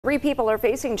Three people are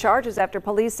facing charges after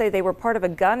police say they were part of a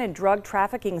gun and drug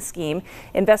trafficking scheme.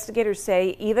 Investigators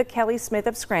say Eva Kelly Smith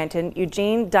of Scranton,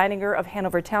 Eugene Deininger of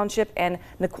Hanover Township, and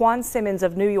Naquan Simmons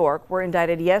of New York were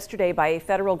indicted yesterday by a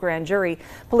federal grand jury.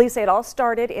 Police say it all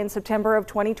started in September of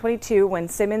 2022 when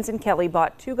Simmons and Kelly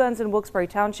bought two guns in Wilkes-Barre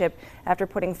Township after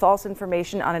putting false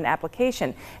information on an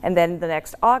application. And then the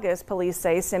next August, police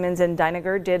say Simmons and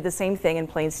Deininger did the same thing in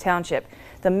Plains Township.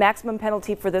 The maximum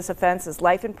penalty for this offense is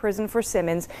life in prison for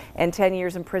Simmons and 10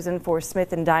 years in prison for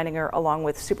Smith and Deininger, along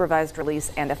with supervised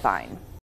release and a fine.